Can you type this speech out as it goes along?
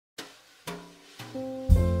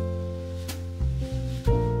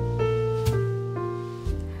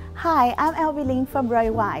Hi, I'm Elvie from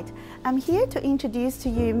Roy White. I'm here to introduce to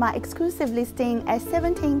you my exclusive listing at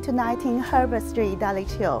 17 to 19 Herbert Street,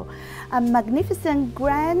 Dulwich Hill. A magnificent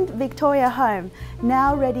grand Victoria home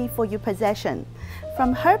now ready for your possession.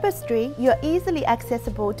 From Herbert Street, you're easily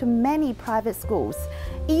accessible to many private schools,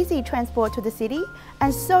 easy transport to the city,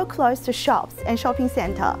 and so close to shops and shopping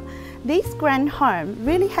centre. This grand home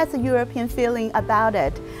really has a European feeling about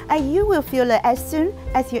it, and you will feel it as soon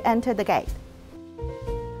as you enter the gate.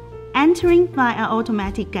 Entering via an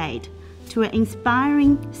automatic gate to an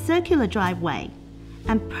inspiring circular driveway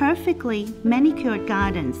and perfectly manicured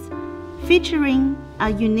gardens featuring a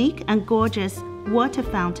unique and gorgeous water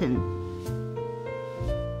fountain.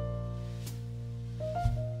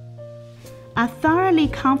 A thoroughly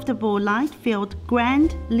comfortable light-filled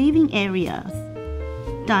grand living areas,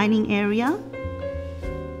 dining area.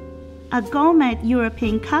 A gourmet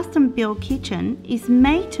European custom-built kitchen is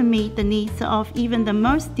made to meet the needs of even the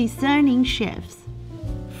most discerning chefs.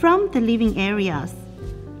 From the living areas,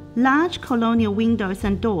 large colonial windows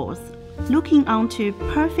and doors looking onto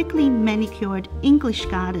perfectly manicured English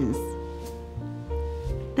gardens.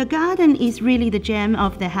 The garden is really the gem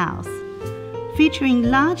of the house,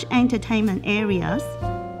 featuring large entertainment areas,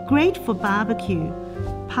 great for barbecue,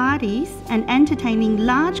 parties, and entertaining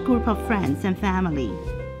large group of friends and family.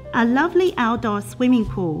 A lovely outdoor swimming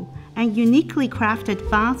pool and uniquely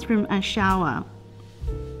crafted bathroom and shower.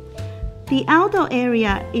 The outdoor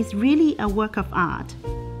area is really a work of art.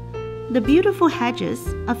 The beautiful hedges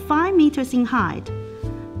are 5 meters in height,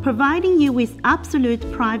 providing you with absolute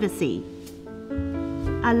privacy.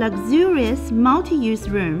 A luxurious multi-use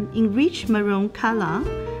room in rich maroon color,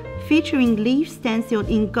 featuring leaves stenciled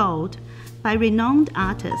in gold by renowned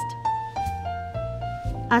artists.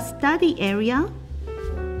 A study area,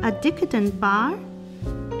 a decadent bar,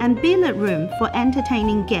 and billiard room for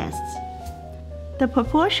entertaining guests. The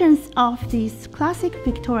proportions of this classic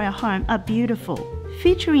Victoria home are beautiful,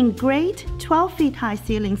 featuring great 12-feet high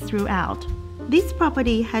ceilings throughout. This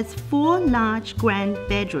property has 4 large grand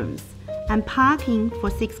bedrooms and parking for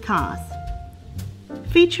 6 cars,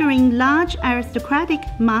 featuring large aristocratic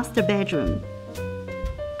master bedroom,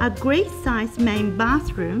 a great-sized main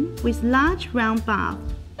bathroom with large round bath,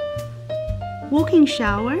 walk-in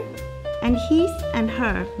shower, and his and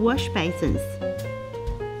her wash basins.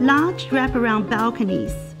 Large wraparound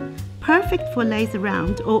balconies, perfect for lays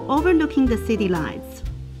around or overlooking the city lights.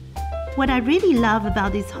 What I really love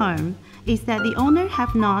about this home is that the owner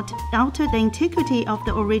have not altered the integrity of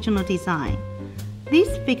the original design. This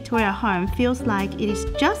Victoria home feels like it is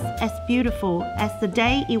just as beautiful as the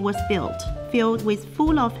day it was built, filled with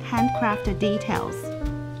full of handcrafted details.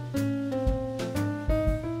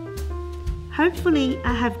 Hopefully,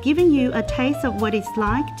 I have given you a taste of what it's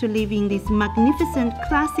like to live in this magnificent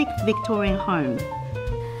classic Victorian home.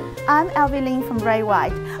 I'm Elvie from Roy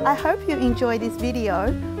White. I hope you enjoyed this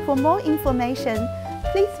video. For more information,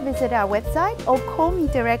 please visit our website or call me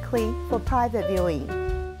directly for private viewing.